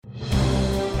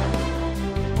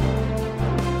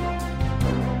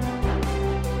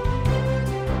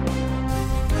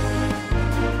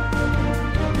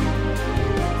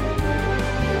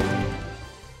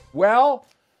Well,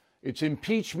 it's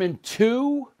impeachment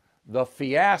 2, the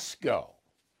fiasco.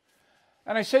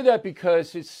 And I say that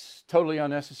because it's totally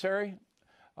unnecessary.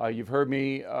 You've heard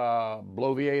me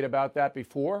bloviate about that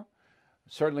before.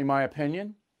 Certainly my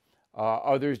opinion.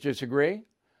 Others disagree.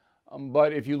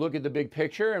 But if you look at the big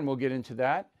picture, and we'll get into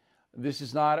that, this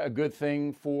is not a good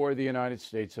thing for the United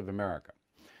States of America.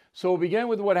 So we'll begin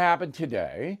with what happened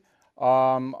today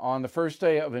on the first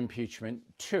day of impeachment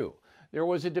 2. There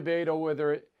was a debate over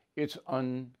whether it's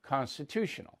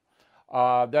unconstitutional.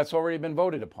 That's already been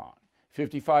voted upon.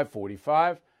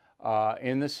 55-45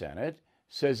 in the Senate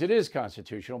says it is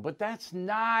constitutional, but that's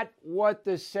not what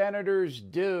the senators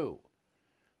do.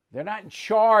 They're not in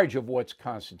charge of what's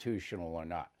constitutional or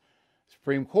not.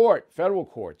 Supreme Court, federal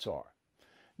courts are.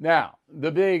 Now,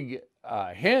 the big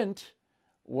hint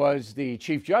was the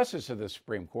Chief Justice of the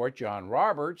Supreme Court, John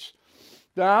Roberts.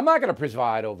 Now, I'm not going to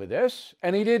preside over this,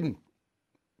 and he didn't.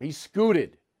 He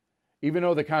scooted, even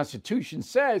though the Constitution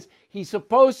says he's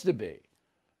supposed to be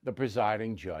the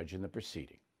presiding judge in the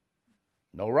proceeding.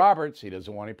 No Roberts, he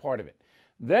doesn't want any part of it.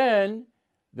 Then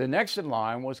the next in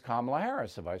line was Kamala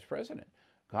Harris, the vice president.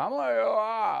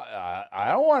 Kamala, I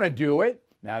don't want to do it.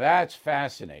 Now that's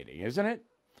fascinating, isn't it?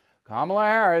 Kamala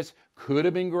Harris could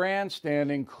have been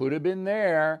grandstanding, could have been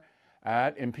there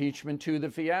at impeachment 2, the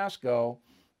fiasco.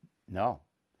 No,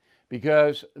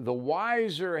 because the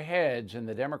wiser heads in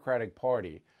the Democratic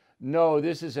Party know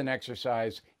this is an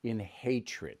exercise in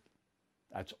hatred.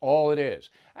 That's all it is.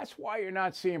 That's why you're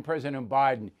not seeing President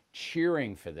Biden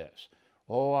cheering for this.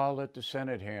 Oh, I'll let the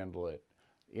Senate handle it.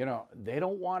 You know, they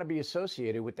don't want to be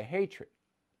associated with the hatred.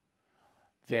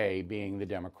 They being the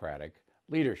Democratic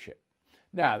leadership.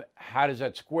 Now, how does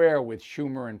that square with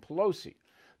Schumer and Pelosi?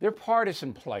 They're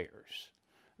partisan players.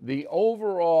 The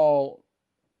overall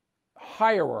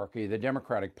hierarchy of the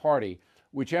Democratic Party,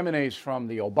 which emanates from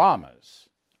the Obamas,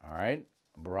 all right,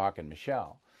 Barack and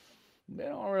Michelle, they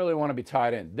don't really want to be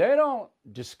tied in. They don't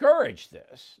discourage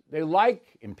this. They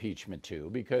like impeachment 2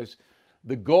 because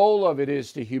the goal of it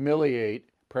is to humiliate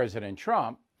President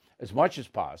Trump as much as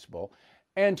possible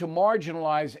and to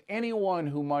marginalize anyone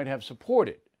who might have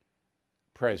supported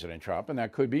President Trump, and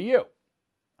that could be you.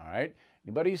 All right?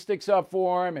 Anybody who sticks up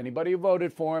for him, anybody who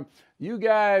voted for him, you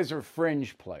guys are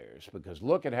fringe players because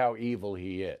look at how evil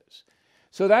he is.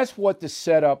 So that's what the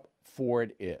setup for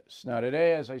it is. Now,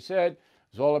 today, as I said,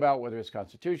 it's all about whether it's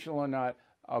constitutional or not.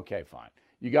 Okay, fine.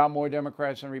 You got more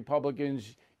Democrats than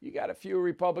Republicans. You got a few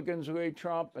Republicans who hate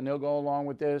Trump, and they'll go along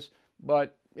with this,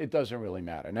 but it doesn't really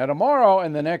matter. Now, tomorrow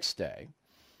and the next day,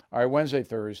 all right, Wednesday,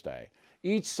 Thursday,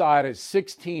 each side has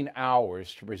 16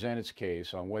 hours to present its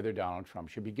case on whether Donald Trump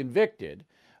should be convicted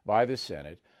by the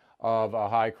Senate of a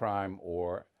high crime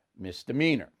or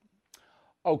misdemeanor.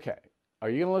 Okay, are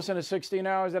you going to listen to 16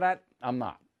 hours of that? I'm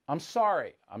not. I'm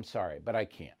sorry, but I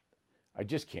can't. I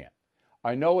just can't.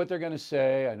 I know what they're going to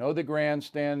say. I know the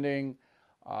grandstanding.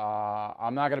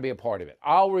 I'm not going to be a part of it.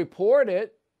 I'll report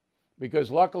it because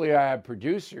luckily I have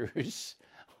producers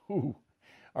who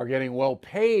are getting well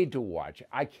paid to watch it.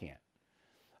 I can't.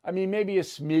 I mean, maybe a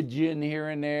smidgen here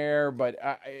and there, but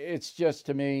it's just,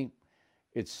 to me,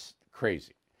 it's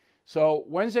crazy. So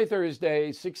Wednesday,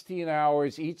 Thursday, 16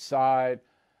 hours each side.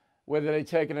 Whether they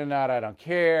take it or not, I don't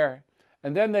care.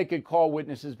 And then they could call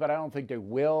witnesses, but I don't think they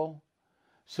will.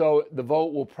 So the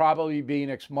vote will probably be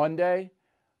next Monday,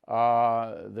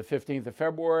 the 15th of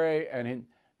February, and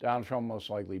Donald Trump will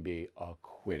most likely be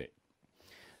acquitted.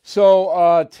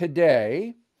 So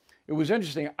today, it was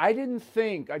interesting. I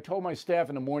told my staff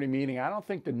in the morning meeting, I don't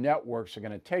think the networks are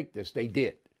going to take this. They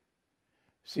did.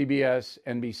 CBS,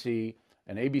 NBC,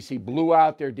 and ABC blew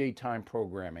out their daytime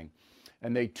programming,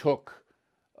 and they took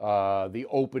the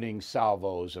opening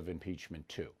salvos of impeachment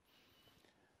 2.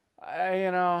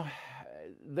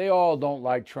 They all don't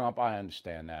like Trump. I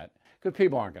understand that because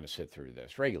people aren't going to sit through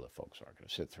this. Regular folks aren't going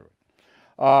to sit through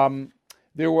it.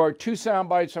 There were 2 sound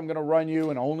bites I'm going to run you,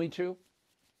 and only 2.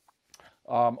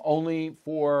 Only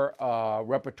for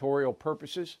repertorial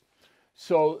purposes.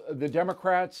 So the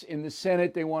Democrats in the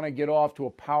Senate, they want to get off to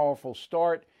a powerful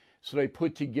start. So they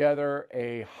put together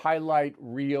a highlight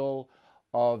reel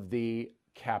of the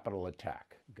Capitol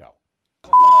attack. Go.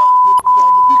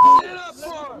 Get up,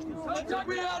 sir.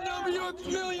 We outnumber you a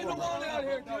million to 1 out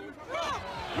here, dude.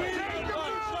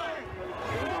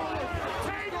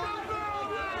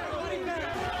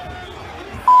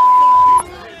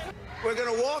 We're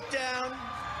going to walk down.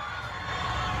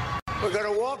 We're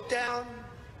going to walk down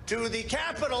to the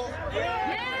Capitol.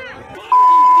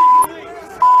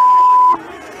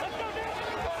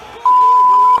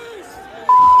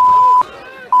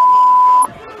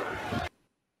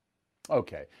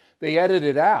 Okay. They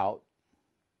edited out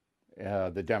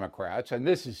the Democrats, and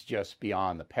this is just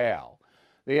beyond the pale.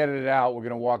 They edited out, we're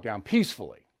going to walk down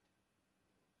peacefully.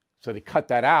 So they cut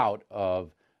that out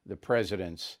of the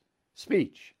president's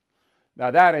speech. Now,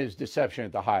 that is deception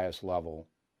at the highest level.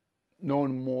 No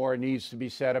more needs to be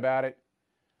said about it.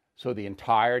 So the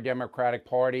entire Democratic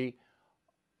Party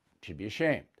should be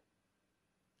ashamed.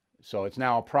 So it's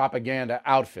now a propaganda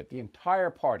outfit, the entire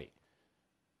party.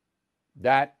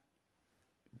 That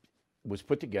was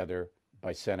put together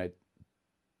by Senate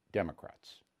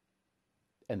Democrats.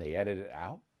 And they edited it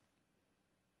out.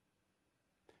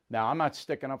 Now, I'm not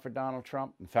sticking up for Donald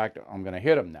Trump. In fact, I'm going to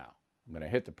hit him now. I'm going to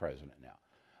hit the president now.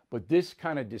 But this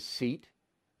kind of deceit,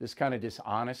 this kind of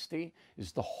dishonesty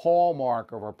is the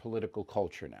hallmark of our political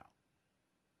culture now.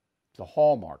 It's the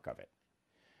hallmark of it.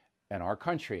 And our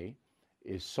country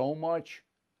is so much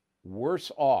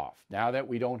worse off now that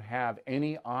we don't have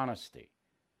any honesty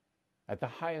at the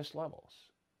highest levels.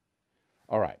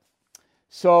 All right.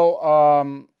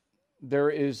 So there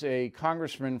is a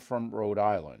congressman from Rhode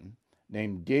Island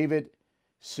named David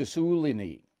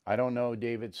Cicilline. I don't know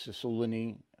David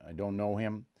Cicilline. I don't know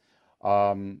him.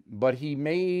 But he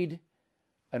made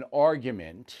an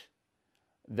argument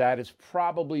that is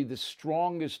probably the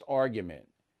strongest argument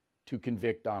to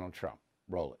convict Donald Trump.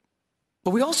 Roll it.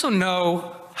 But we also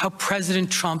know how President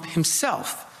Trump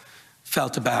himself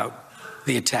felt about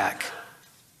the attack.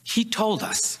 He told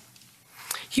us.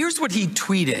 Here's what he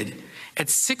tweeted at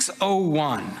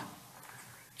 6:01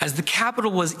 as the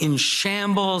Capitol was in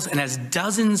shambles and as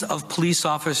dozens of police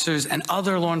officers and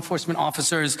other law enforcement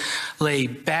officers lay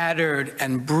battered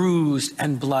and bruised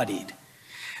and bloodied.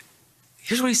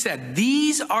 Here's what he said.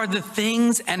 These are the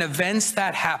things and events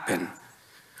that happen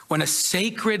when a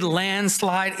sacred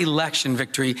landslide election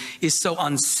victory is so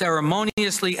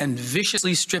unceremoniously and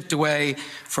viciously stripped away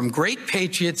from great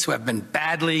patriots who have been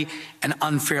badly and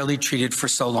unfairly treated for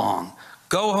so long.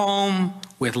 Go home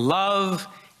with love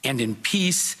and in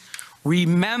peace.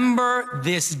 Remember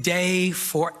this day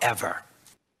forever.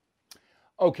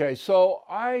 Okay, so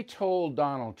I told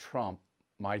Donald Trump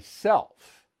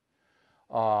myself,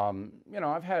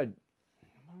 I've had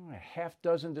a half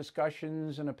dozen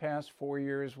discussions in the past 4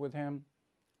 years with him,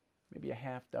 maybe a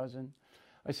half dozen.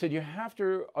 I said, you have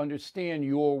to understand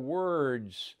your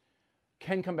words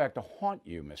can come back to haunt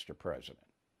you, Mr. President,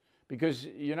 because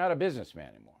you're not a businessman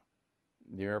anymore.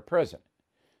 You're a president.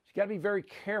 You got to be very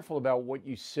careful about what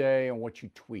you say and what you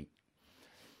tweet.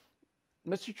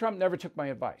 Mr. Trump never took my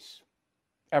advice,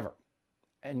 ever.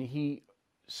 And he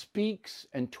speaks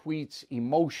and tweets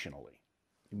emotionally.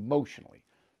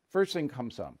 First thing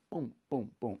comes up, boom,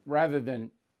 boom, boom, rather than,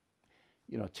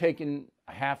 taking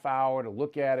a half hour to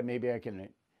look at it. Maybe I can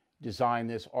design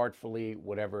this artfully,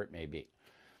 whatever it may be.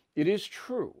 It is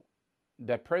true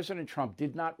that President Trump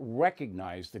did not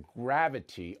recognize the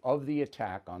gravity of the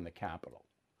attack on the Capitol.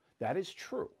 That is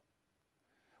true.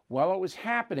 While it was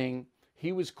happening,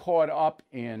 he was caught up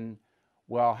in,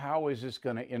 well, how is this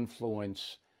going to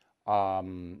influence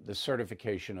the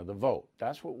certification of the vote?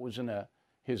 That's what was in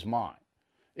his mind.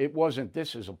 It wasn't,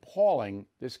 this is appalling,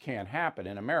 this can't happen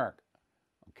in America,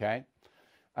 okay?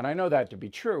 And I know that to be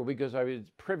true because I was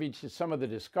privy to some of the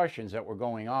discussions that were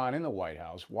going on in the White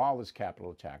House while this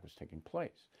Capitol attack was taking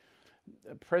place.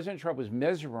 President Trump was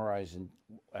mesmerized,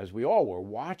 as we all were,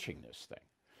 watching this thing.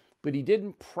 But he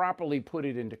didn't properly put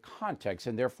it into context,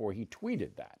 and therefore he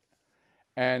tweeted that.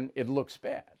 And it looks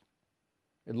bad.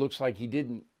 It looks like he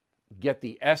didn't get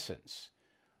the essence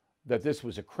that this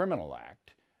was a criminal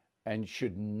act and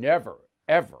should never,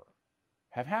 ever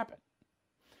have happened.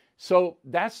 So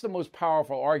that's the most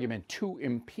powerful argument to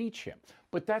impeach him.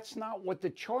 But that's not what the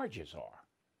charges are.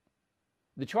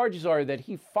 The charges are that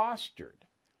he fostered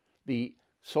the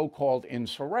so-called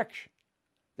insurrection,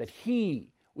 that he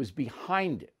was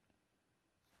behind it.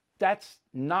 That's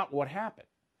not what happened,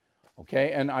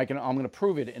 okay? And I'm going to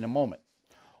prove it in a moment.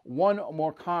 One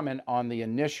more comment on the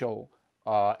initial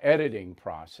editing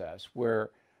process where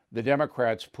the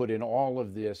Democrats put in all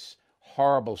of this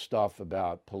horrible stuff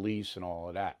about police and all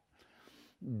of that.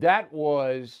 That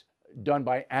was done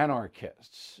by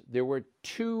anarchists. There were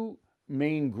two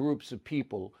main groups of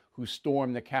people who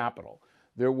stormed the Capitol.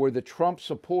 There were the Trump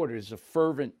supporters, the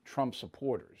fervent Trump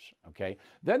supporters, okay?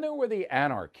 Then there were the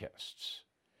anarchists,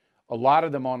 a lot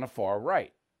of them on the far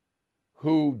right,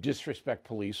 who disrespect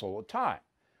police all the time,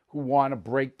 who want to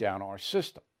break down our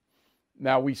system.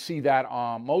 Now, we see that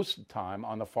most of the time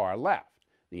on the far left,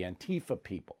 the Antifa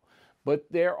people. But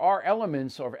there are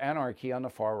elements of anarchy on the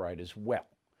far right as well.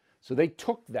 So they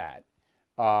took that,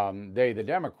 the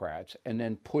Democrats, and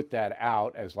then put that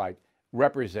out as like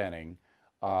representing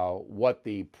what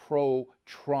the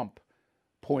pro-Trump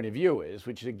point of view is,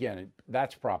 which again,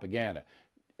 that's propaganda.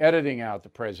 Editing out the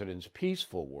president's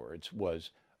peaceful words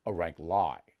was a rank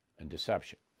lie and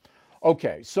deception.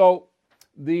 Okay, so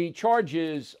the charge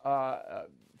is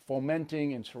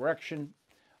fomenting insurrection,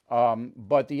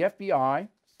 but the FBI,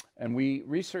 and we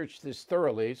researched this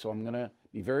thoroughly, so I'm going to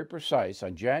be very precise,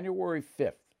 on January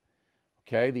 5th,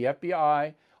 okay, the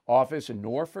FBI office in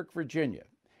Norfolk, Virginia,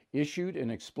 issued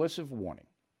an explicit warning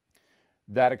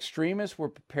that extremists were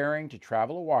preparing to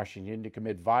travel to Washington to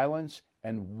commit violence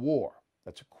and war.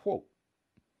 That's a quote,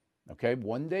 okay,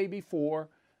 one day before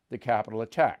the Capitol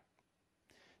attack.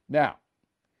 Now,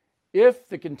 if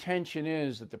the contention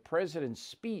is that the president's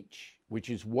speech, which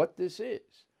is what this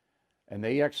is, and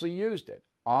they actually used it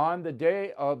on the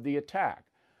day of the attack,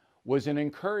 was an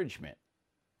encouragement,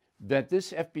 that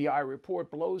this FBI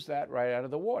report blows that right out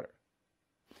of the water.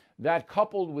 That,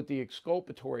 coupled with the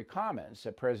exculpatory comments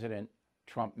that President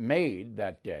Trump made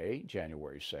that day,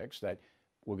 January 6th, that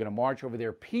we're going to march over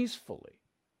there peacefully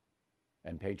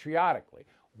and patriotically,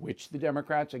 which the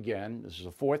Democrats, again, this is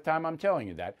the fourth time I'm telling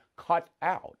you that, cut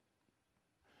out,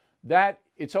 that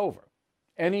it's over.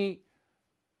 Any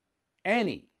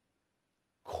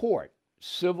court,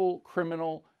 civil,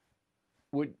 criminal,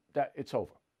 it's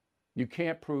over. You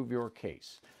can't prove your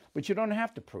case. But you don't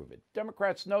have to prove it.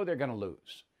 Democrats know they're going to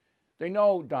lose. They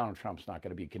know Donald Trump's not going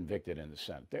to be convicted in the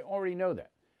Senate. They already know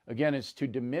that. Again, it's to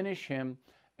diminish him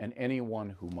and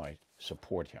anyone who might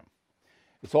support him.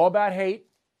 It's all about hate.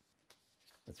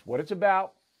 That's what it's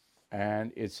about.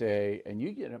 And and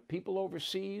you get people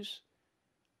overseas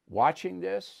watching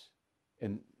this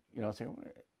and, saying,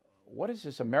 what is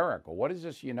this America? What is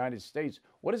this United States?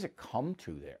 What does it come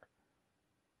to there?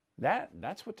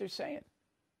 That's what they're saying.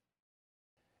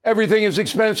 Everything is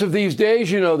expensive these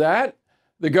days, you know that.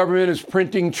 The government is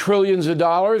printing trillions of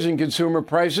dollars and consumer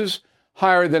prices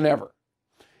higher than ever.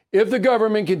 If the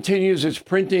government continues its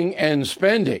printing and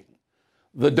spending,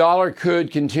 the dollar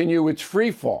could continue its free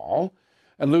fall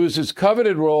and lose its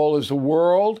coveted role as the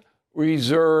world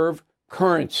reserve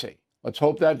currency. Let's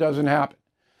hope that doesn't happen.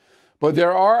 But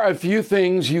there are a few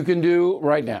things you can do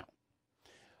right now.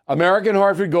 American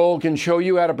Hartford Gold can show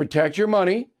you how to protect your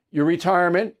money, your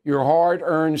retirement, your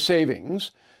hard-earned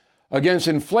savings against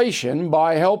inflation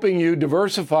by helping you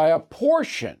diversify a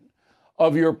portion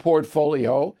of your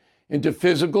portfolio into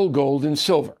physical gold and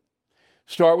silver.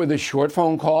 Start with a short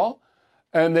phone call,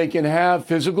 and they can have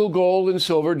physical gold and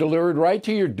silver delivered right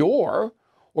to your door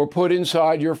or put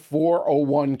inside your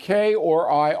 401k or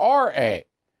IRA.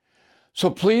 So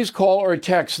please call or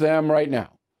text them right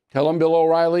now. Tell them Bill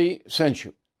O'Reilly sent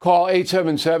you. Call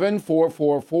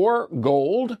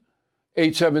 877-444-GOLD,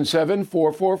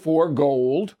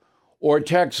 877-444-GOLD, or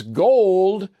text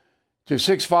GOLD to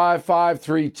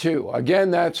 65532.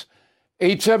 Again, that's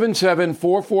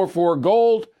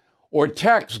 877-444-GOLD, or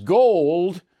text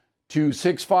GOLD to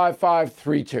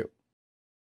 65532.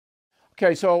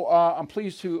 Okay, so I'm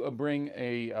pleased to bring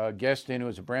a guest in who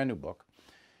has a brand new book.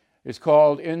 It's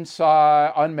called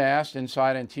Unmasked,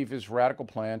 Inside Antifa's Radical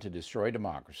Plan to Destroy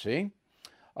Democracy.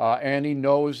 Andy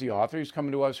Ngo is the author. He's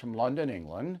coming to us from London,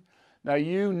 England. Now,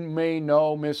 you may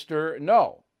know Mr.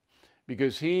 Ngo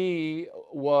because he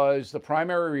was the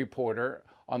primary reporter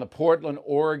on the Portland,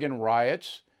 Oregon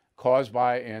riots caused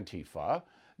by Antifa.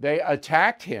 They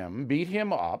attacked him, beat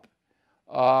him up,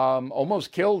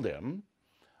 almost killed him.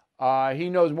 He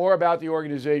knows more about the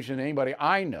organization than anybody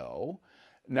I know.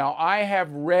 Now, I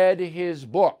have read his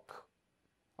book.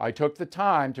 I took the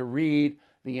time to read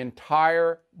the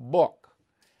entire book.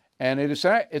 And it's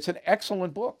an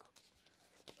excellent book.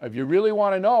 If you really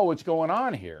want to know what's going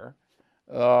on here,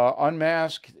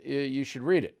 Unmasked, you should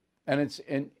read it. And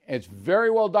it's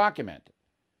very well documented.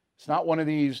 It's not one of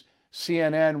these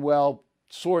CNN,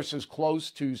 sources close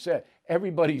to said.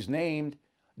 Everybody's named,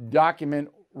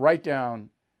 document right down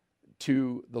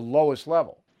to the lowest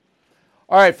level.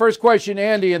 All right, first question,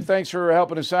 Andy, and thanks for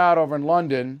helping us out over in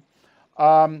London.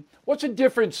 What's the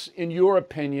difference, in your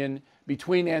opinion,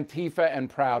 between Antifa and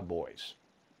Proud Boys?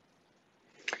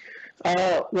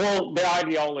 Well, the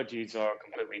ideologies are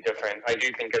completely different. I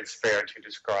do think it's fair to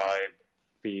describe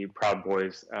the Proud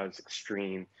Boys as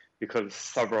extreme because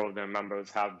several of their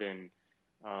members have been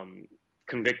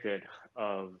convicted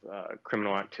of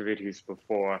criminal activities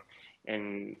before,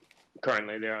 and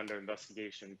currently they're under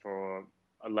investigation for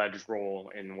alleged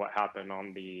role in what happened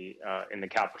on in the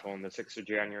Capitol on the 6th of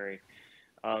January.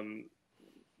 And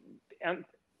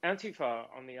Antifa,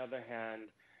 on the other hand,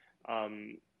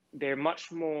 they're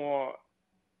much more,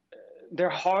 they're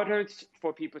harder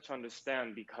for people to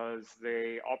understand because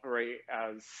they operate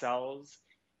as cells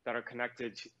that are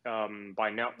connected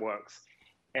by networks.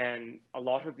 And a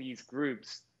lot of these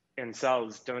groups and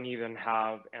cells don't even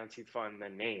have Antifa in the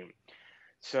name.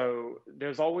 So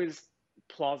there's always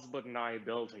plausible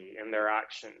deniability in their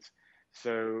actions.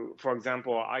 So, for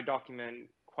example, I document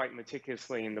quite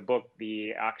meticulously in the book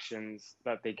the actions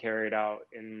that they carried out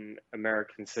in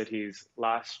American cities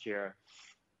last year.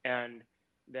 And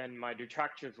then my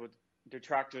detractors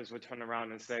would turn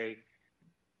around and say,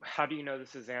 how do you know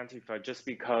this is Antifa? Just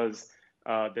because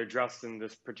they're dressed in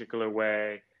this particular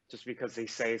way, just because they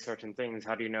say certain things,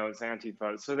 how do you know it's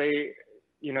Antifa? So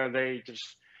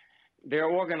they're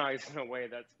organized in a way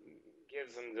that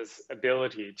gives them this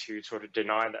ability to sort of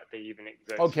deny that they even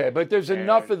exist. Okay, but there's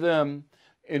enough of them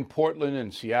in Portland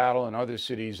and Seattle and other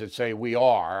cities that say we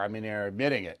are. I mean, they're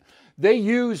admitting it. They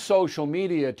use social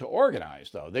media to organize,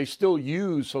 though. They still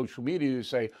use social media to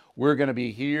say, we're going to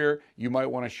be here. You might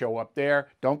want to show up there,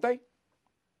 don't they?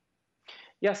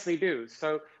 Yes, they do.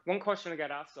 So one question I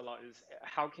get asked a lot is,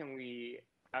 how can we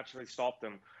actually stop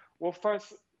them? Well,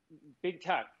 first, big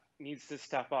tech needs to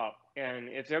step up. And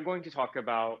if they're going to talk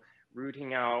about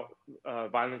rooting out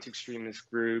violent extremist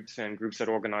groups and groups that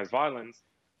organize violence,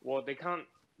 well, they can't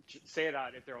say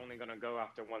that if they're only going to go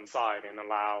after one side and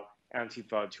allow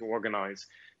Antifa to organize.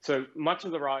 So much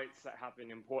of the riots that happened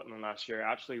in Portland last year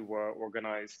actually were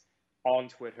organized on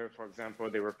Twitter, for example.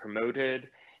 They were promoted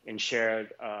and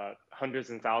shared hundreds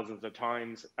and thousands of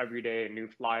times. Every day a new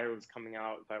flyer was coming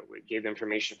out that gave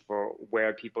information for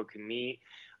where people could meet.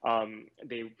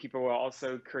 People were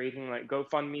also creating like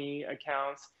GoFundMe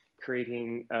accounts,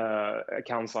 creating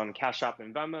accounts on Cash App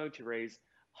and Venmo to raise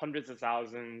hundreds of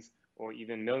thousands or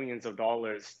even millions of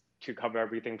dollars to cover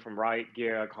everything from riot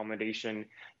gear, accommodation,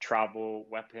 travel,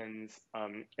 weapons,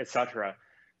 etc.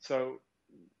 So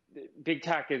big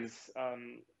tech is,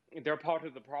 they're part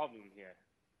of the problem here.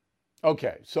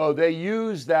 Okay, so they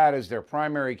use that as their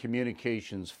primary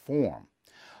communications form.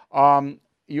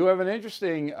 You have an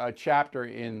interesting chapter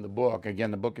in the book.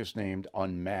 Again, the book is named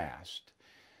Unmasked,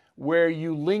 where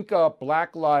you link up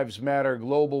Black Lives Matter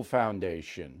Global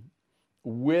Foundation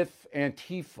with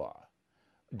Antifa.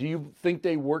 Do you think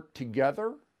they work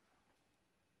together?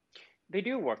 They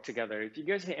do work together. If you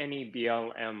go to any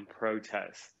BLM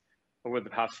protests over the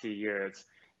past few years,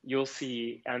 you'll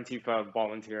see Antifa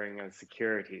volunteering as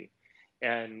security.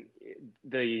 And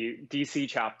the DC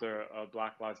chapter of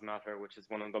Black Lives Matter, which is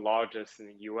one of the largest in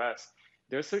the US,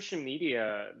 their social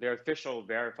media, their official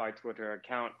verified Twitter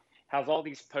account, has all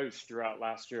these posts throughout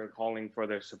last year calling for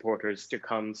their supporters to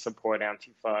come support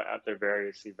Antifa at their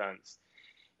various events.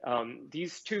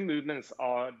 These two movements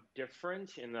are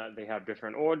different in that they have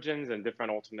different origins and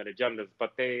different ultimate agendas,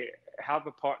 but they have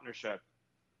a partnership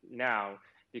now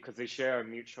because they share a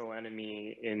mutual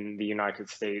enemy in the United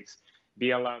States.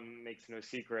 BLM makes no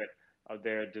secret of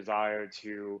their desire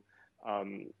to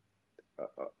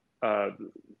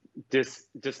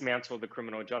dismantle the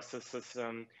criminal justice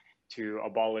system, to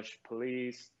abolish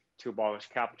police, to abolish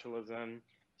capitalism,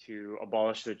 to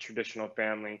abolish the traditional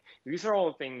family. These are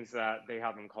all things that they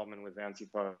have in common with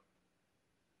Antifa.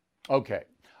 Okay.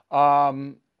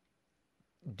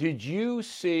 Did you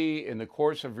see in the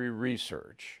course of your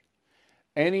research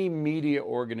any media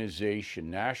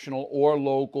organization, national or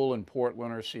local in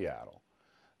Portland or Seattle,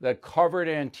 that covered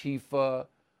Antifa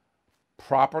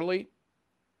properly,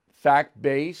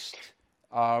 fact-based,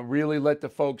 really let the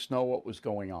folks know what was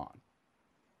going on?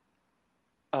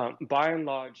 By and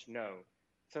large, no.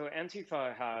 So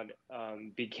Antifa had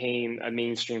became a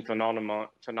mainstream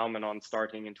phenomenon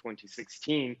starting in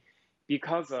 2016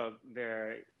 because of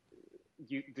the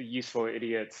useful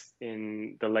idiots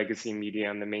in the legacy media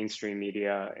and the mainstream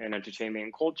media and entertainment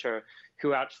and culture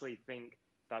who actually think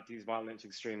that these violent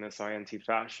extremists are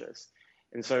anti-fascist.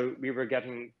 And so we were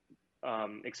getting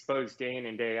exposed day in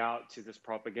and day out to this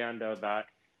propaganda that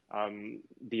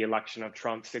the election of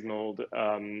Trump signaled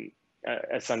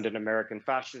ascendant American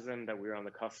fascism, that we were on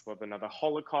the cusp of another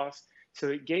Holocaust. So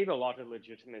it gave a lot of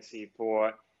legitimacy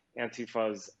for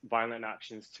Antifa's violent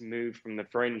actions to move from the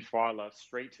fringe far left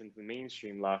straight into the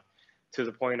mainstream left, to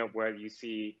the point of where you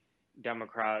see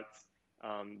Democrats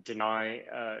denying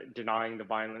the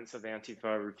violence of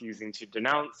Antifa, refusing to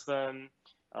denounce them.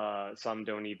 Some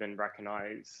don't even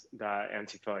recognize that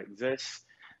Antifa exists.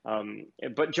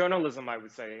 But journalism, I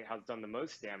would say, has done the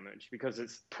most damage because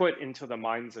it's put into the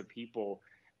minds of people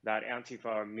that Antifa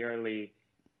are merely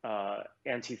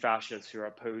anti-fascists who are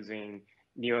opposing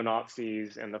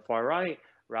neo-Nazis and the far right,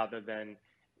 rather than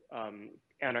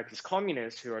anarchist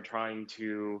communists who are trying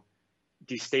to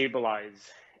destabilize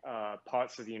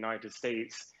parts of the United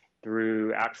States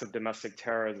through acts of domestic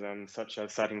terrorism, such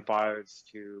as setting fires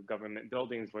to government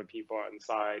buildings where people are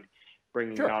inside,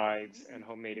 bringing Sure. knives and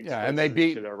homemade Yeah, and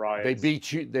explosives to their riots.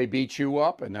 they beat you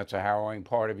up, and that's a harrowing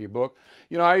part of your book.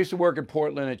 You know, I used to work in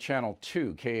Portland at Channel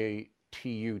 2,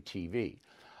 KATU TV.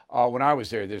 When I was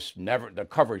there, the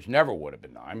coverage never would have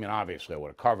been done. I mean, obviously I would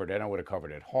have covered it, and I would have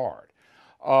covered it hard.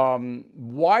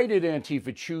 Why did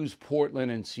Antifa choose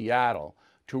Portland and Seattle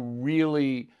to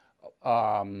really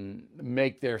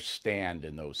make their stand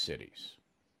in those cities?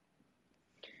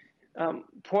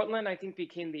 Portland, I think,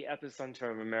 became the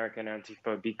epicenter of American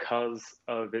Antifa because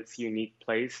of its unique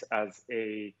place as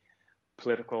a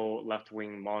political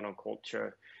left-wing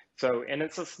monoculture. So, and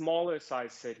it's a smaller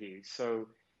size city. So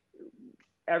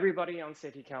everybody on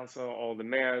city council, all the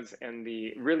mayors, and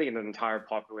the entire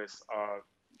populace are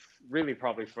really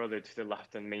probably further to the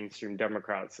left than mainstream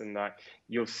Democrats, in that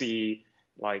you'll see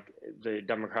like the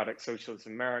Democratic Socialists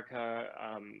of America,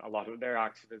 a lot of their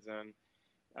activism.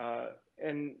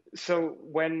 And so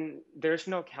when there's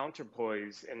no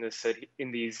counterpoise in the city,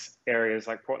 in these areas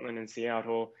like Portland and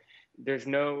Seattle, there's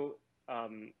no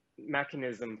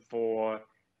mechanism for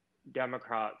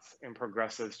Democrats and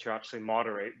progressives to actually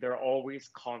moderate. They're always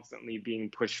constantly being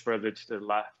pushed further to the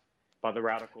left by the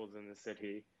radicals in the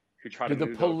city who try to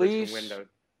move over to the window.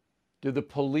 Do the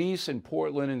police in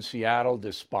Portland and Seattle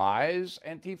despise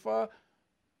Antifa?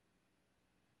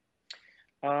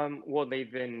 Well,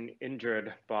 they've been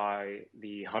injured by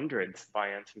the hundreds by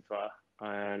Antifa,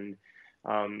 and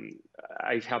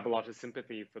I have a lot of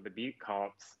sympathy for the beat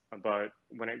cops. But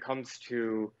when it comes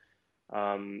to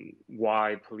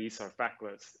why police are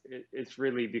feckless, it's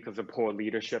really because of poor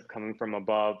leadership coming from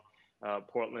above.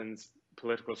 Portland's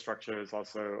political structure is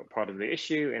also part of the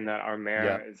issue, in that our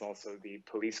mayor is also the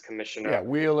police commissioner. Yeah,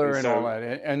 Wheeler and all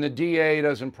that. And the DA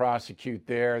doesn't prosecute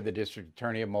there, the district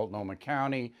attorney of Multnomah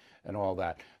County and all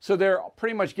that. So they're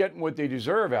pretty much getting what they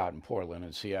deserve out in Portland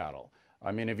and Seattle.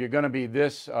 I mean, if you're going to be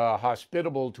this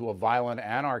hospitable to a violent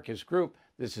anarchist group,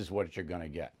 this is what you're going to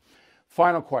get.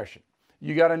 Final question.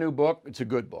 You got a new book. It's a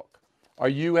good book. Are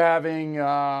you having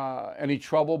any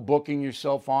trouble booking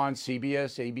yourself on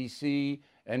CBS, ABC,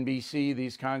 NBC,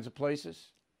 these kinds of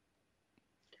places?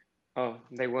 Oh,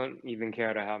 they won't even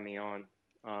care to have me on.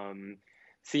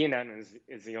 CNN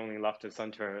is the only left of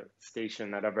center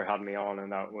station that ever had me on,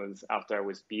 and that was after I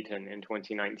was beaten in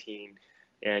 2019.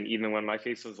 And even when my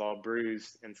face was all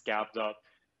bruised and scabbed up,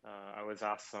 I was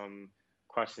asked some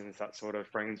questions that sort of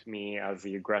framed me as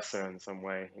the aggressor in some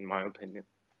way, in my opinion.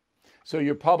 So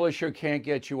your publisher can't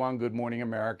get you on Good Morning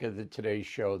America, the Today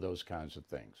Show, those kinds of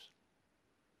things?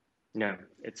 No,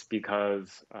 it's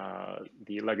because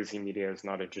the legacy media is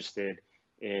not interested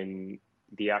in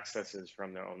the accesses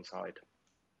from their own side.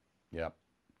 Yep.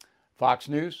 Fox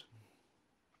News?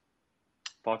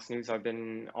 Fox News I've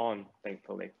been on,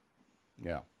 thankfully.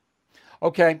 Yeah.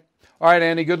 Okay. All right,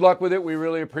 Andy, good luck with it. We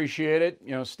really appreciate it.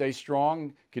 You know, stay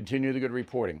strong. Continue the good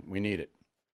reporting. We need it.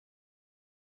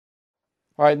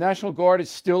 All right, National Guard is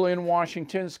still in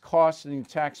Washington. It's costing the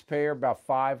taxpayer about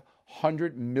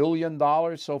 $500 million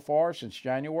so far since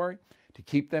January to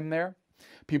keep them there.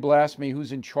 People ask me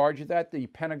who's in charge of that. The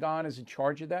Pentagon is in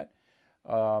charge of that.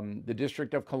 The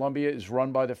District of Columbia is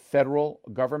run by the federal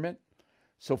government.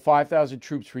 So 5,000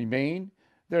 troops remain.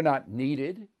 They're not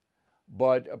needed,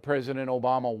 but President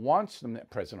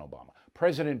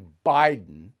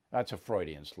Biden, that's a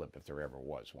Freudian slip if there ever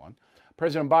was one.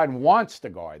 President Biden wants the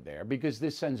Guard there because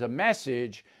this sends a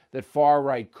message that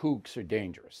far-right kooks are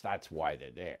dangerous. That's why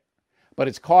they're there. But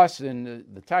it's costing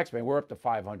the taxpayer, we're up to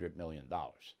 $500 million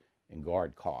in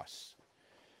Guard costs.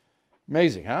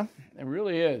 Amazing, huh? It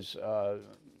really is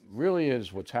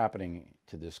what's happening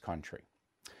to this country.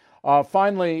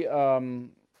 Finally,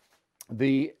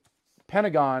 the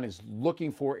Pentagon is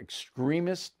looking for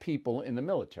extremist people in the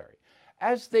military,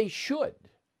 as they should.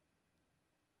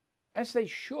 As they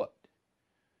should.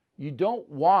 You don't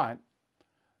want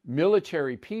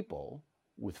military people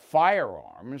with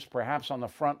firearms, perhaps on the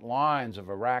front lines of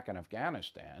Iraq and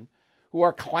Afghanistan, who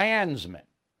are Klansmen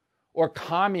or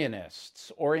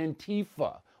communists or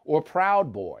Antifa or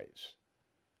Proud Boys.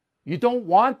 You don't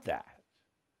want that.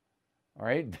 All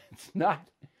right? That's not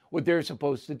what they're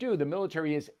supposed to do. The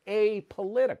military is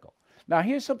apolitical. Now,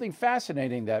 here's something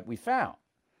fascinating that we found.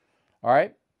 All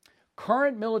right?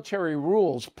 Current military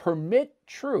rules permit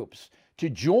troops to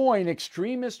join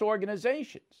extremist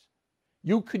organizations.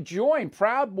 You could join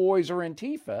Proud Boys or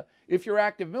Antifa if you're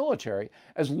active military,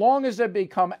 as long as they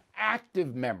become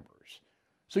active members.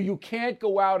 So you can't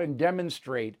go out and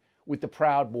demonstrate with the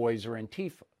Proud Boys or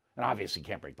Antifa. And obviously you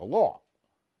can't break the law.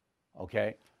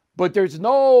 Okay? But there's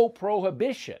no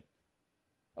prohibition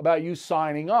about you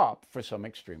signing up for some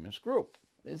extremist group.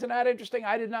 Isn't that interesting?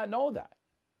 I did not know that.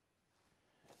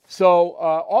 So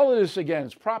all of this, again,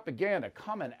 is propaganda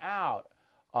coming out.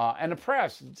 And the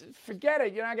press, forget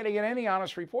it. You're not going to get any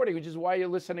honest reporting, which is why you're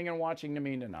listening and watching to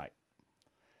me tonight.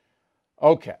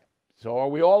 Okay. So are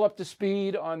we all up to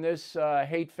speed on this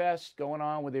hate fest going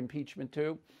on with impeachment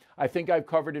 2? I think I've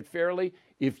covered it fairly.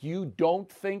 If you don't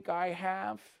think I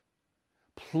have,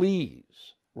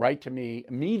 please write to me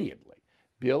immediately.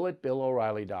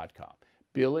 Bill@BillO'Reilly.com.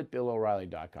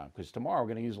 Bill@BillO'Reilly.com. Because tomorrow we're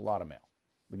going to use a lot of mail.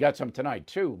 We got some tonight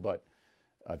too, but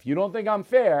if you don't think I'm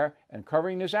fair and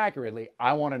covering this accurately,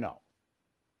 I want to know.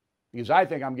 Because I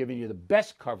think I'm giving you the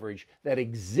best coverage that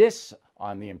exists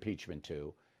on the impeachment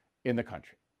 2 in the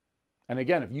country. And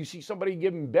again, if you see somebody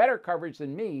giving better coverage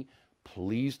than me,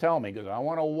 please tell me, because I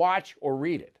want to watch or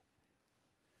read it.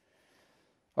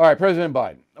 All right, President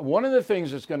Biden. One of the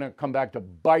things that's going to come back to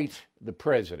bite the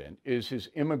president is his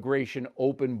immigration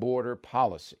open border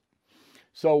policy.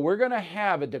 So we're going to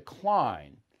have a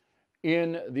decline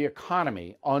in the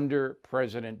economy under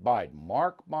President Biden.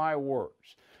 Mark my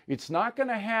words. It's not going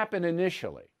to happen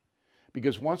initially,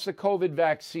 because once the COVID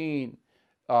vaccine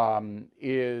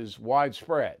is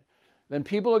widespread, then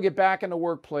people will get back in the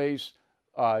workplace.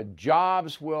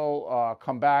 Jobs will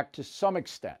come back to some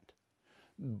extent,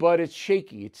 but it's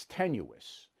shaky, it's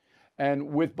tenuous.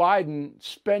 And with Biden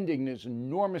spending this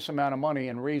enormous amount of money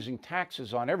and raising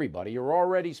taxes on everybody, you're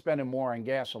already spending more on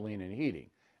gasoline and heating,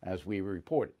 as we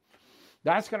reported.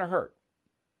 That's going to hurt.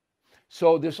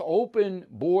 So this open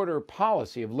border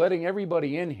policy of letting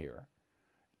everybody in here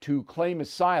to claim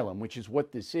asylum, which is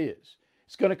what this is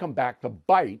going to come back to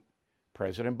bite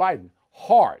President Biden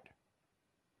hard.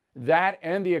 That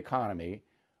and the economy,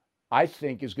 I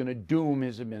think, is going to doom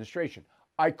his administration.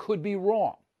 I could be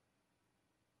wrong,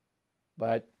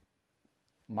 but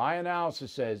my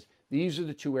analysis says these are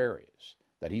the two areas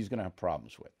that he's going to have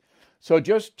problems with. So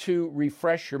just to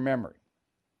refresh your memory,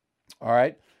 all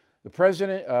right, the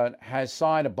president has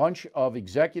signed a bunch of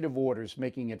executive orders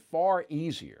making it far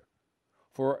easier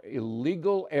for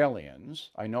illegal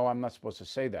aliens, I know I'm not supposed to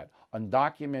say that,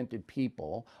 undocumented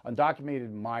people,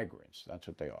 undocumented migrants, that's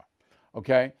what they are,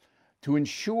 okay, to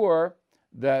ensure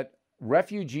that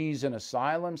refugees and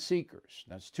asylum seekers,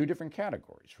 that's two different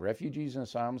categories, refugees and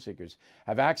asylum seekers,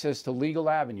 have access to legal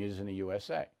avenues in the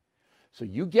USA. So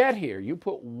you get here, you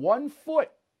put 1 foot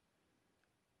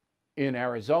in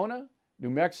Arizona, New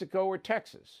Mexico, or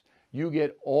Texas, you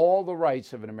get all the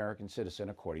rights of an American citizen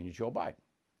according to Joe Biden.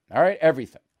 All right,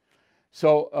 everything.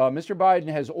 So Mr. Biden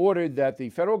has ordered that the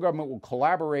federal government will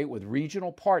collaborate with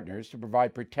regional partners to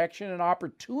provide protection and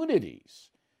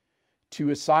opportunities to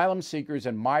asylum seekers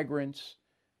and migrants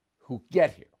who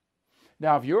get here.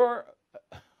 Now, if you're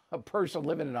a person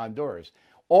living in Honduras,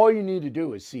 all you need to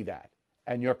do is see that,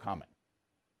 and you're coming.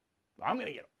 I'm going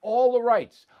to get all the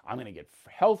rights. I'm going to get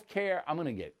health care. I'm going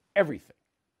to get everything.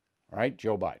 All right,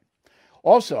 Joe Biden.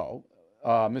 Also,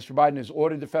 Mr. Biden has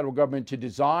ordered the federal government to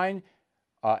design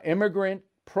immigrant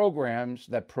programs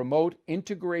that promote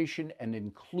integration and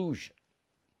inclusion.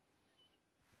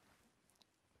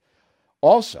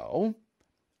 Also,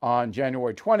 on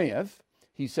January 20th,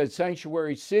 he said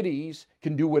sanctuary cities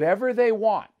can do whatever they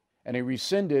want, and he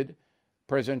rescinded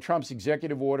President Trump's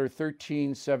executive order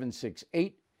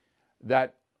 13768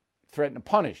 that threatened to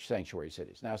punish sanctuary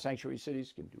cities. Now, sanctuary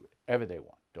cities can do whatever they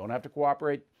want. Don't have to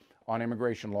cooperate on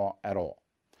immigration law at all.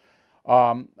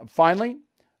 Finally,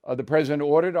 the president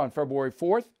ordered on February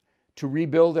 4th to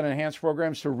rebuild and enhance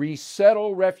programs to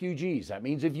resettle refugees. That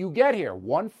means if you get here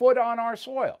 1 foot on our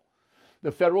soil,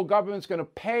 the federal government's going to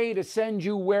pay to send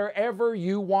you wherever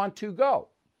you want to go.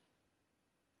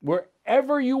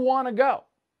 Wherever you want to go,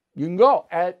 you can go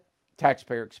at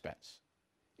taxpayer expense.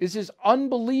 This is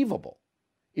unbelievable.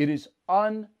 It is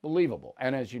unbelievable.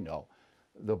 And as you know,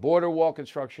 the border wall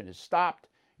construction is stopped.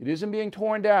 It isn't being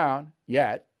torn down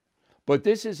yet, but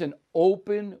this is an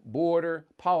open border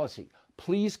policy.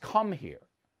 Please come here.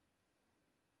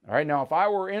 All right, now if I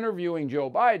were interviewing Joe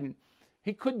Biden,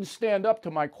 he couldn't stand up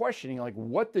to my questioning, like,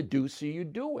 what the deuce are you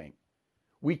doing?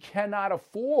 We cannot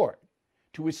afford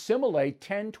to assimilate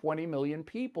 10, 20 million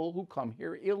people who come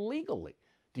here illegally.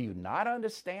 Do you not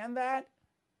understand that,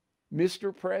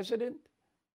 Mr. President?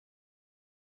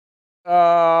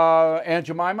 Aunt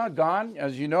Jemima, gone,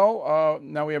 as you know.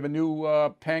 Now we have a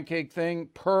new pancake thing,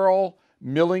 Pearl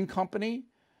Milling Company.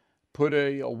 Put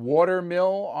a water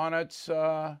mill on its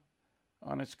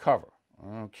cover.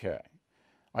 Okay.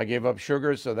 I gave up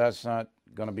sugar, so that's not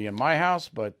going to be in my house,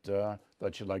 but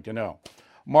thought you'd like to know.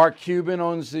 Mark Cuban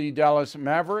owns the Dallas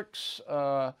Mavericks.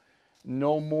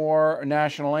 No more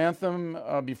national anthem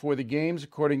before the games,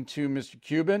 according to Mr.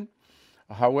 Cuban.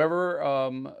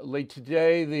 However, late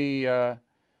today,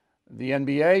 The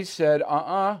NBA said,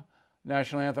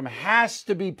 national anthem has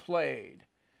to be played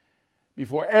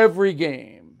before every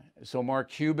game. So Mark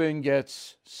Cuban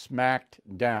gets smacked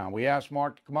down. We asked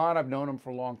Mark to come on. I've known him for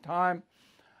a long time.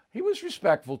 He was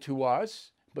respectful to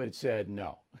us, but it said,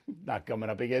 no, not coming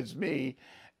up against me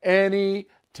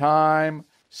anytime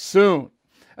soon.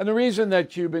 And the reason that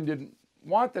Cuban didn't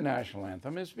want the national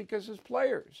anthem is because his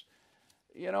players.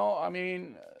 You know, I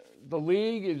mean, the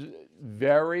league is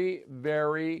very,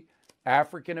 very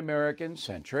African-American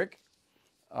centric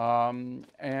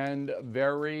and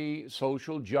very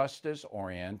social justice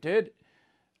oriented.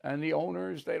 And the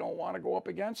owners, they don't want to go up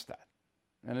against that.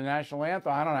 And the national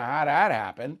anthem, I don't know how that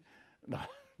happened.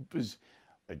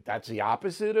 That's the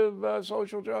opposite of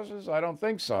social justice? I don't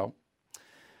think so.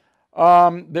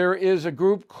 There is a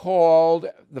group called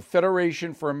the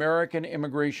Federation for American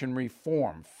Immigration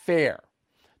Reform, FAIR.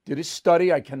 Did a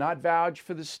study. I cannot vouch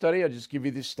for the study. I'll just give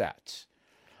you the stats.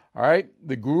 All right.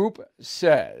 The group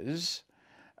says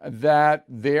that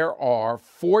there are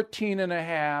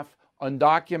 14.5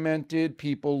 undocumented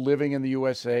people living in the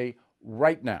USA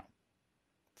right now.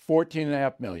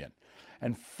 14.5 million.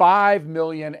 And 5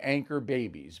 million anchor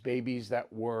babies, babies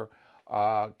that were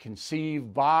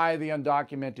conceived by the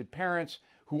undocumented parents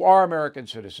who are American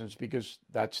citizens, because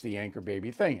that's the anchor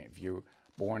baby thing. If you're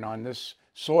born on this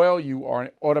soil, you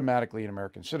are automatically an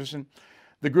American citizen.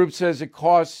 The group says it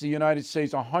costs the United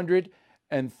States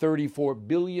 $134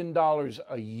 billion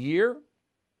a year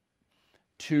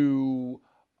to,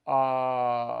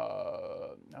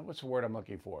 what's the word I'm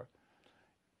looking for?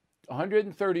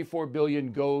 134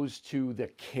 billion goes to the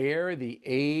care, the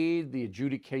aid, the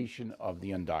adjudication of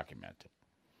the undocumented.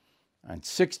 And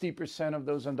 60% of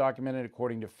those undocumented,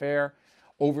 according to FAIR,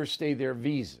 overstay their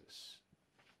visas.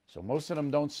 So most of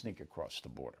them don't sneak across the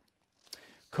border.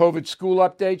 COVID school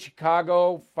update,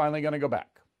 Chicago finally going to go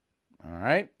back. All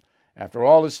right? After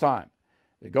all this time.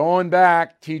 They're going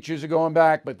back. Teachers are going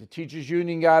back, but the teachers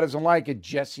union guy doesn't like it.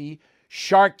 Jesse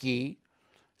Sharkey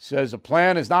says the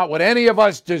plan is not what any of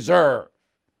us deserve.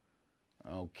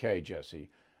 Okay, Jesse.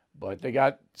 But they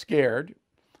got scared.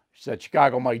 Said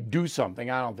Chicago might do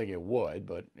something. I don't think it would,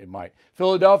 but it might.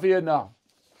 Philadelphia, no.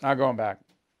 Not going back.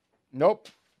 Nope.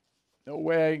 No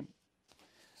way.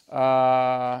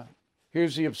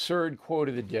 Here's the absurd quote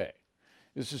of the day.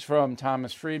 This is from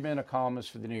Thomas Friedman, a columnist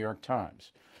for the New York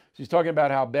Times. He's talking about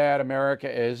how bad America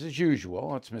is, as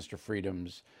usual. That's Mr.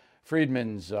 Friedman's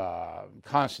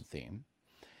constant theme.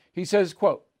 He says,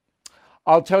 quote,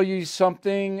 I'll tell you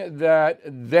something that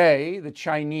they, the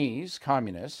Chinese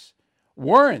communists,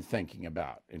 weren't thinking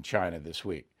about in China this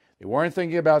week. They weren't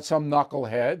thinking about some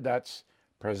knucklehead, that's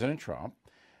President Trump.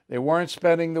 They weren't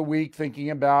spending the week thinking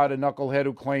about a knucklehead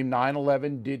who claimed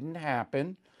 9/11 didn't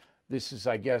happen. This is,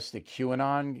 I guess, the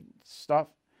QAnon stuff.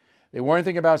 They weren't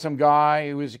thinking about some guy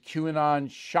who was a QAnon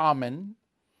shaman.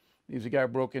 He was a guy who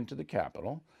broke into the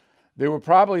Capitol. They were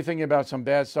probably thinking about some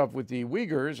bad stuff with the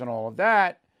Uyghurs and all of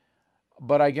that,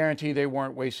 but I guarantee they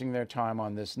weren't wasting their time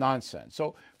on this nonsense.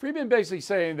 So Friedman basically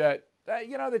saying that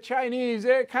the Chinese,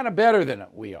 they're kind of better than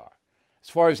we are as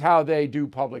far as how they do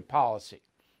public policy.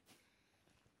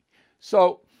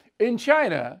 So in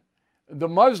China, the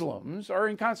Muslims are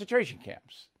in concentration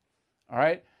camps, all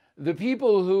right? The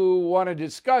people who want to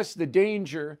discuss the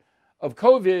danger of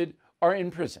COVID are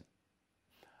in prison.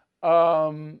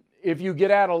 If you get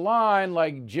out of line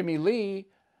like Jimmy Lee,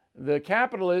 the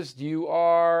capitalist, you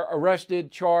are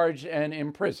arrested, charged, and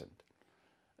imprisoned.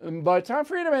 But Tom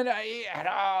Friedman,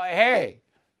 hey,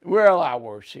 we're a lot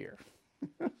worse here.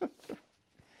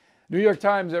 New York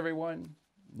Times, everyone.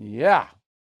 Yeah.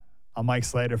 I'm Mike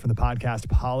Slater from the podcast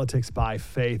Politics by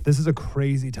Faith. This is a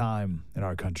crazy time in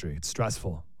our country. It's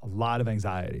stressful, a lot of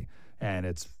anxiety, and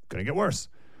it's going to get worse.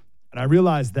 And I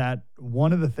realized that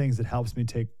one of the things that helps me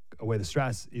take away the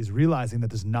stress is realizing that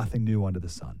there's nothing new under the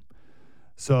sun.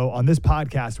 So on this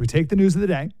podcast, we take the news of the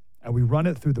day and we run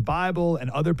it through the Bible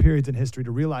and other periods in history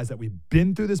to realize that we've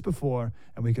been through this before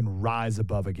and we can rise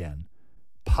above again.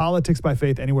 Politics by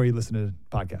Faith, anywhere you listen to the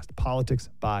podcast. Politics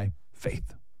by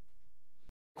Faith.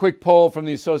 Quick poll from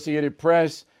the Associated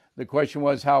Press. The question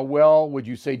was, how well would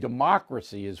you say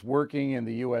democracy is working in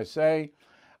the USA?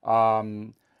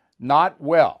 Not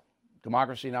well.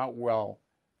 Democracy not well.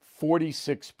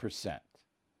 46%.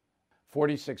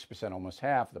 46%, almost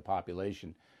half the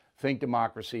population, think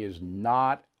democracy is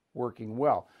not working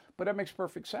well. But that makes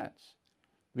perfect sense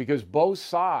because both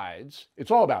sides,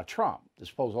 it's all about Trump. This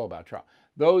poll is all about Trump.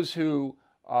 Those who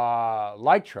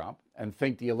like Trump and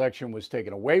think the election was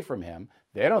taken away from him,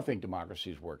 they don't think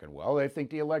democracy is working well. They think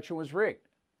the election was rigged.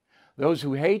 Those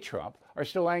who hate Trump are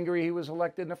still angry he was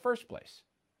elected in the first place.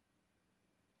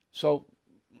 So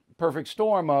perfect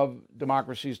storm of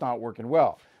democracy is not working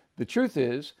well. The truth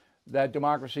is that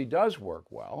democracy does work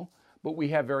well, but we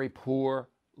have very poor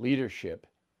leadership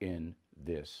in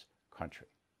this country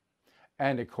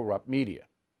and a corrupt media.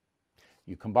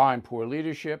 You combine poor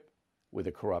leadership with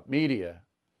a corrupt media,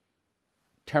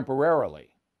 temporarily,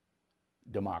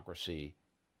 democracy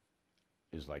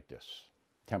is like this,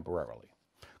 temporarily.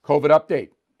 COVID update.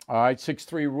 All right,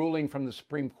 6-3 ruling from the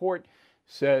Supreme Court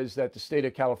says that the state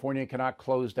of California cannot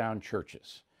close down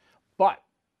churches. But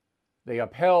they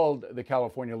upheld the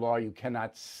California law you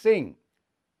cannot sing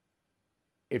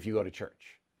if you go to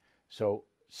church. So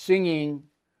singing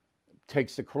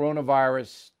takes the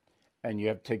coronavirus, and you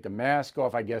have to take the mask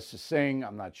off, I guess, to sing.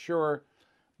 I'm not sure.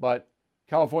 But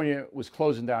California was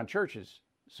closing down churches,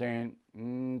 saying,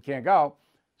 can't go.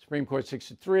 Supreme Court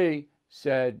 6-3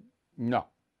 said, no.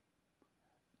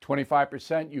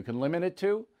 25% you can limit it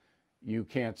to. You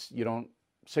don't,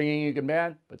 singing you can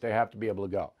ban, but they have to be able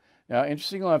to go. Now,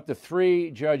 interestingly enough, the 3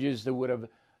 judges that would have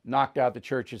knocked out the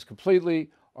churches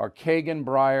completely are Kagan,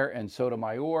 Breyer, and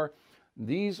Sotomayor.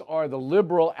 These are the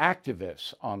liberal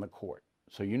activists on the court.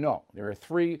 So you know, there are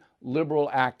 3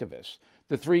 liberal activists.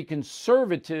 The 3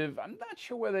 conservative, I'm not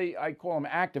sure whether I call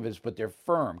them activists, but they're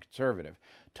firm conservative.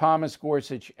 Thomas,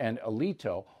 Gorsuch, and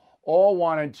Alito all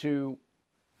wanted to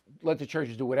let the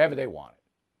churches do whatever they wanted.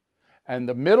 And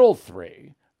the middle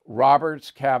 3,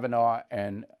 Roberts, Kavanaugh,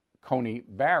 and Coney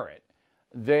Barrett,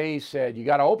 they said, you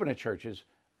got to open the churches,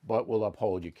 but we'll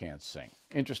uphold you can't sing.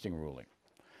 Interesting ruling.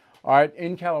 All right,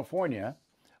 in California,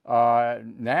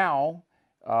 now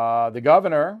the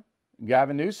governor,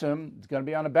 Gavin Newsom, is going to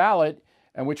be on the ballot,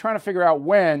 and we're trying to figure out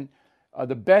when.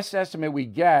 The best estimate we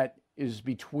get is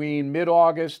between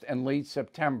mid-August and late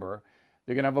September.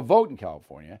 They're going to have a vote in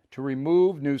California to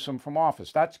remove Newsom from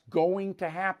office. That's going to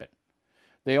happen.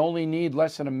 They only need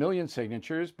less than 1 million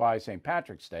signatures by St.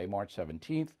 Patrick's Day, March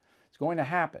 17th. It's going to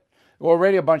happen.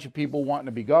 Already a bunch of people wanting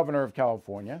to be governor of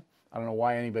California. I don't know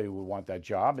why anybody would want that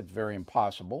job. It's very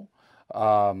impossible.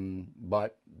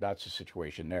 But that's the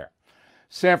situation there.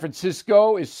 San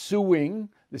Francisco is suing.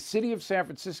 The city of San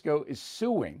Francisco is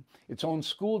suing its own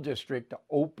school district to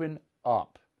open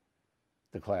up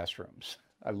the classrooms.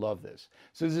 I love this.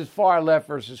 So this is far left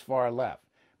versus far left.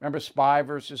 Remember Spy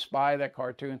versus Spy, that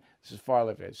cartoon? This is far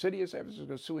left. The city of San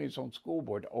Francisco is suing its own school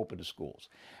board to open the schools.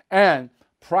 And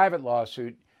private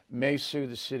lawsuit may sue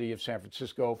the city of San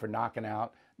Francisco for knocking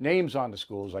out names on the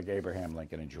schools like Abraham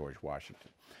Lincoln and George Washington.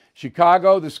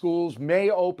 Chicago, the schools may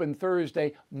open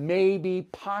Thursday, maybe,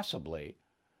 possibly,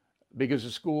 because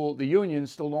the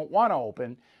unions still don't want to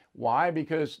open. Why?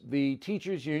 Because the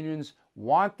teachers' unions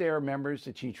want their members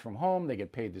to teach from home. They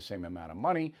get paid the same amount of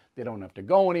money. They don't have to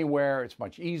go anywhere. It's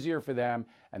much easier for them,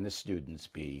 and the students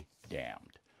be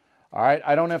damned. All right,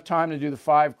 I don't have time to do the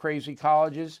 5 crazy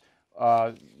colleges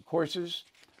courses,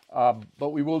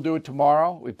 but we will do it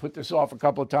tomorrow. We put this off a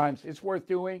couple of times. It's worth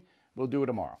doing. We'll do it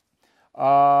tomorrow.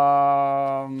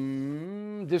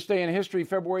 This day in history,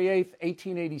 February 8th,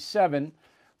 1887,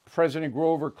 President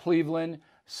Grover Cleveland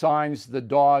signs the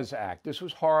Dawes Act. This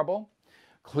was horrible.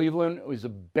 Cleveland was a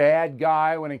bad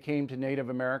guy when it came to Native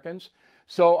Americans.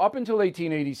 So up until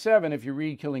 1887, if you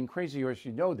read Killing Crazy Horse,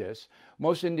 you know this,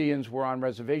 most Indians were on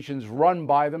reservations run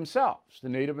by themselves. The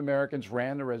Native Americans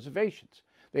ran the reservations.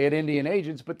 They had Indian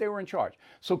agents, but they were in charge.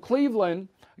 So Cleveland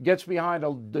gets behind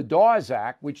the Dawes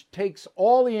Act, which takes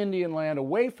all the Indian land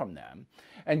away from them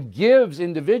and gives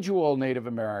individual Native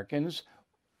Americans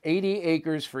 80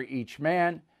 acres for each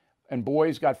man, and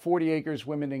boys got 40 acres,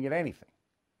 women didn't get anything.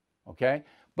 Okay?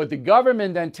 But the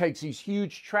government then takes these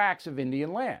huge tracts of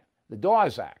Indian land. The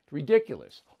Dawes Act,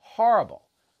 ridiculous, horrible.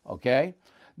 Okay?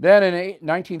 Then in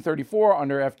 1934,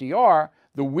 under FDR,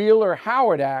 the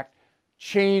Wheeler-Howard Act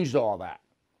changed all that,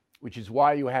 which is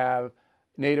why you have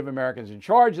Native Americans in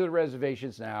charge of the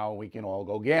reservations now. We can all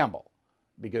go gamble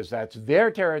because that's their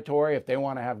territory. If they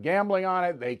want to have gambling on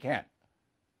it, they can.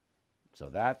 So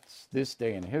that's this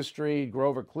day in history.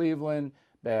 Grover Cleveland,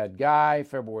 bad guy,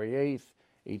 February 8th,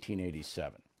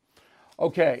 1887.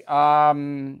 Okay,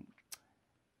 go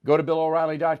to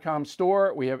BillO'Reilly.com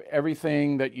store. We have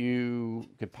everything that you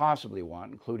could possibly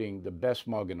want, including the best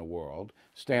mug in the world.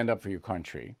 Stand up for your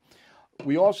country.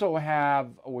 We also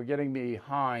have, we're getting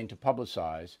behind to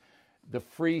publicize the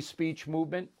free speech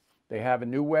movement. They have a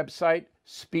new website,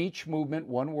 Speech Movement,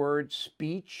 one word,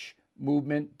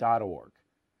 speechmovement.org.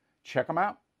 Check them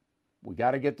out. We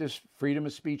got to get this freedom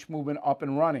of speech movement up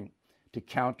and running to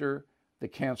counter the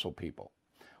cancel people.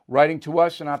 Writing to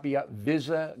us, Anapia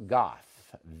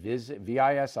Visigoth,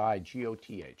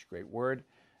 V-I-S-I-G-O-T-H. Great word,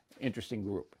 interesting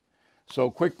group. So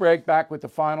quick break, back with the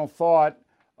final thought.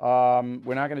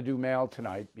 We're not going to do mail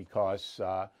tonight because,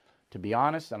 to be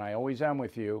honest, and I always am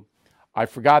with you, I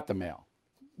forgot the mail.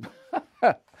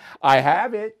 I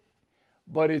have it,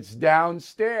 but it's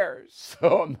downstairs,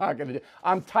 so I'm not going to.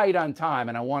 I'm tight on time,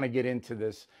 and I want to get into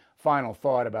this final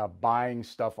thought about buying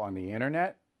stuff on the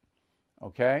internet,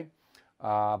 okay?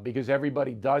 Because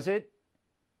everybody does it,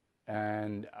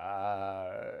 and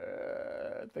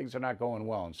things are not going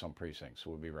well in some precincts.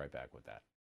 So we'll be right back with that.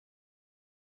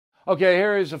 Okay,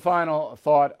 here is the final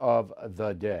thought of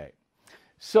the day.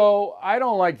 So I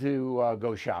don't like to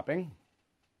go shopping.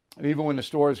 And even when the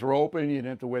stores are open, you didn't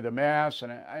have to wear the mask.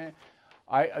 And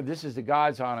this is the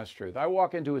God's honest truth. I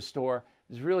walk into a store,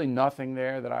 there's really nothing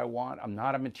there that I want. I'm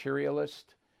not a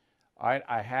materialist.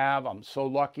 I'm so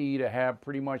lucky to have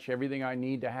pretty much everything I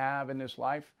need to have in this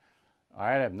life.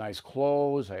 I have nice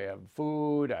clothes, I have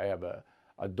food, I have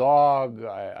a dog,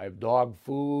 I have dog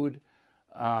food.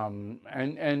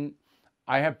 And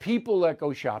I have people that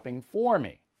go shopping for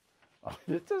me.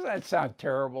 Doesn't that sound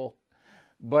terrible?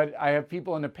 But I have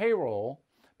people on the payroll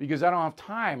because I don't have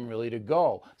time really to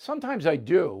go. Sometimes I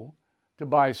do to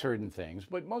buy certain things,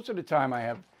 but most of the time I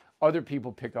have other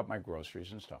people pick up my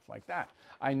groceries and stuff like that.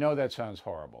 I know that sounds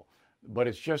horrible, but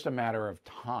it's just a matter of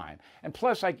time. And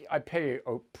plus I pay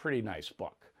a pretty nice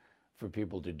buck for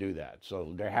people to do that.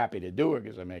 So they're happy to do it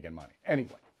because they're making money.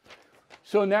 Anyway.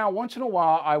 So now, once in a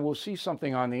while, I will see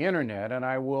something on the internet and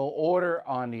I will order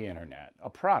on the internet a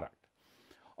product.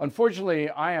 Unfortunately,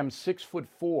 I am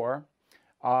 6'4",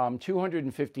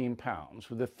 215 pounds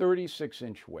with a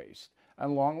 36-inch waist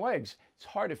and long legs. It's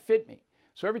hard to fit me.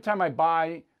 So every time I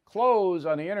buy clothes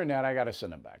on the internet, I got to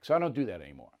send them back. So I don't do that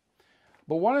anymore.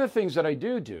 But one of the things that I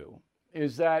do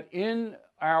is that in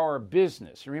our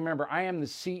business, remember, I am the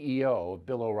CEO of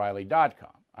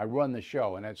BillO'Reilly.com. I run the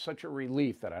show, and it's such a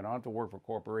relief that I don't have to work for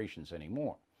corporations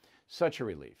anymore. Such a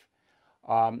relief.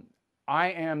 I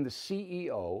am the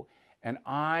CEO, and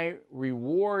I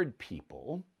reward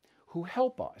people who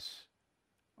help us.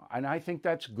 And I think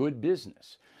that's good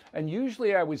business. And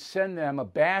usually I would send them a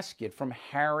basket from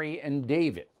Harry and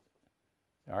David.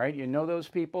 All right, you know those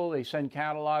people? They send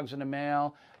catalogs in the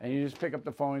mail, and you just pick up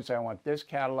the phone and say, I want this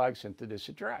catalog sent to this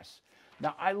address.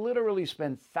 Now, I literally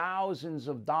spend thousands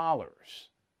of dollars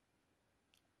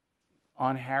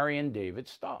on Harry and David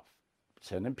stuff,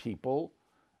 sending people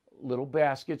little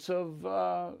baskets of,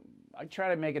 I try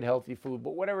to make it healthy food,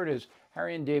 but whatever it is,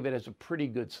 Harry and David has a pretty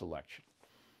good selection.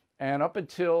 And up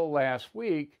until last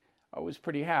week, I was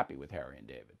pretty happy with Harry and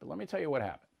David. But let me tell you what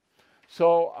happened.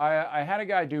 So I had a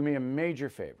guy do me a major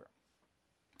favor,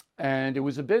 and it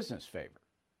was a business favor.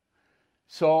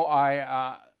 So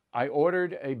I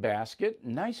ordered a basket,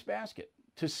 nice basket,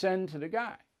 to send to the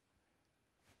guy.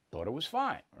 Thought it was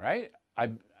fine, right?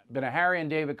 I've been a Harry and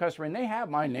David customer, and they have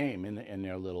my name in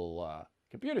their little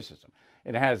computer system.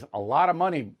 It has a lot of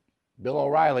money. Bill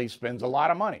O'Reilly spends a lot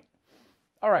of money.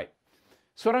 All right.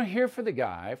 So I don't hear from the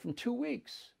guy from 2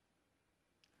 weeks.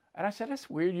 And I said, that's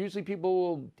weird. Usually people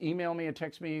will email me and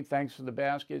text me, thanks for the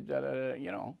basket.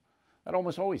 You know, that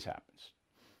almost always happens.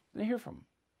 Didn't hear from him.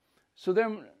 So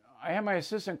then I had my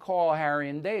assistant call Harry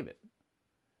and David.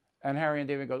 And Harry and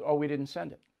David goes, oh, we didn't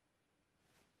send it.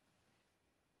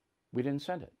 We didn't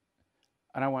send it.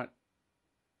 And I went,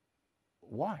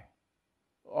 why?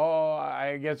 Oh,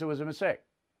 I guess it was a mistake.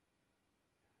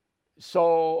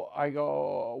 So I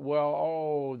go, well,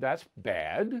 oh, that's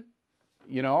bad.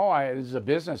 You know, this is a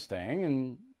business thing,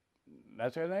 and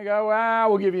that's where they go,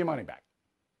 we'll give you your money back.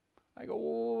 I go,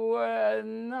 well,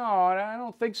 no, I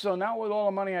don't think so. Not with all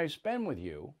the money I spend with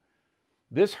you.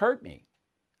 This hurt me,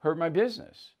 hurt my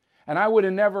business. And I would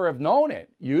have never have known it.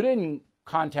 You didn't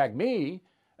contact me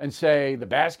and say the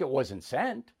basket wasn't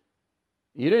sent.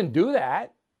 You didn't do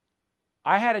that.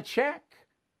 I had a check.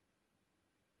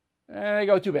 And they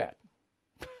go, too bad.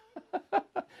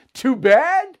 Too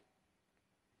bad?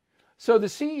 So the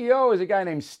CEO is a guy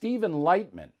named Steven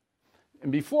Lightman.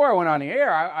 And before I went on the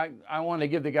air, I wanted to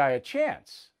give the guy a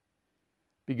chance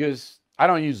because I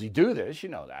don't usually do this, you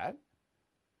know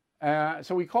that.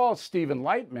 So we called Steven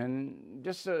Lightman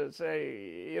just to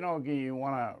say, you know, you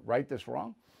want to right this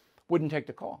wrong? Wouldn't take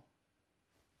the call.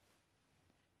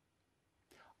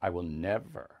 I will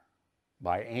never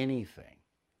buy anything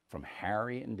from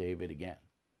Harry and David again,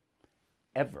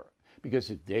 ever. Because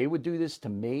if they would do this to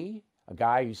me, a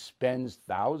guy who spends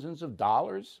thousands of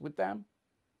dollars with them,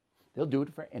 they'll do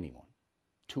it for anyone,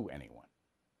 to anyone.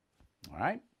 All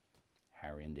right?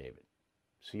 Harry and David.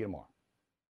 See you tomorrow.